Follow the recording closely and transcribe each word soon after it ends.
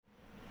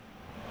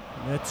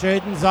Jetzt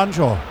Jadon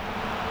Sancho.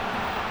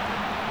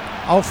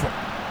 Auf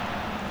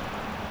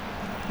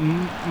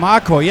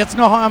Marco. Jetzt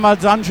noch einmal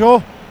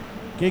Sancho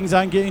gegen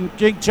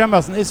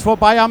Jamerson. Ist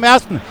vorbei am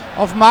ersten.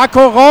 Auf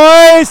Marco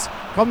Reus.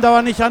 Kommt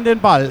aber nicht an den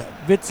Ball.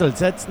 Witzel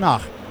setzt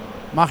nach.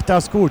 Macht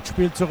das gut.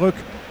 Spielt zurück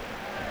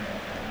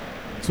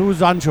zu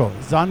Sancho.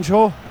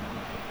 Sancho.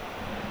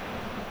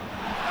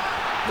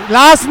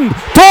 Larsen.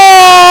 Tor!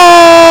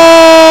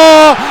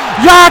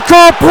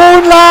 Jacob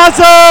Bruun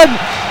Larsen.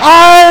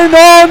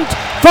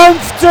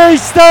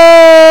 51.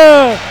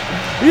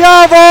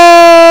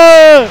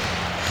 Jawohl!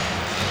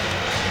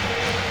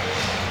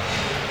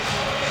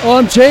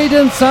 Und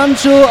Jadon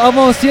Sancho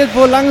avanciert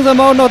wohl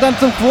langsam auch noch dann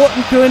zum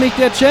Quotenkönig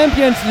der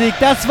Champions League.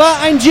 Das war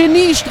ein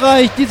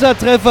Geniestreich, dieser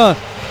Treffer,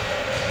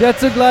 der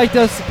zugleich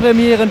das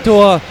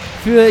Premierentor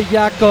für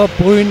Jacob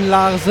Bruun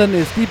Larsen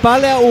ist. Die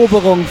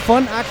Balleroberung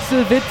von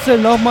Axel Witsel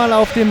nochmal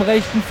auf dem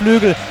rechten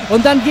Flügel.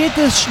 Und dann geht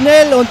es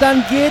schnell und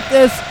dann geht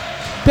es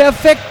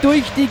perfekt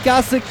durch die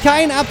Gasse.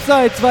 Kein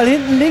Abseits, weil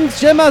hinten links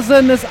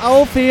Jamerson es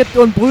aufhebt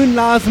und Bruun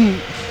Larsen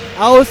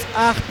aus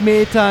 8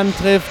 Metern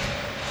trifft.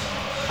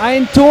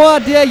 Ein Tor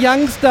der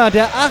Youngster,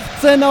 der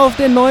 18 auf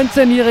den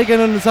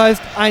 19-Jährigen, und das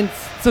heißt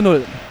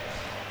 1:0.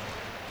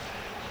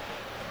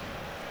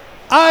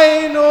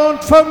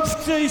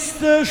 51.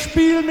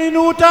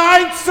 Spielminute,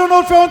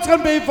 1:0 für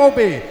unseren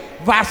BVB.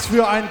 Was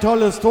für ein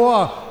tolles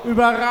Tor.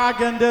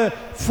 Überragende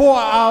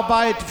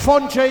Vorarbeit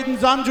von Jadon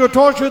Sancho,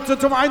 Torschütze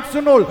zum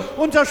 1:0.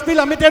 Unser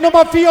Spieler mit der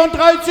Nummer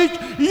 34,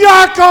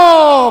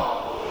 Jacob!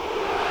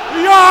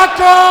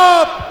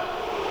 Jacob!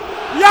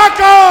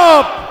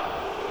 Jacob!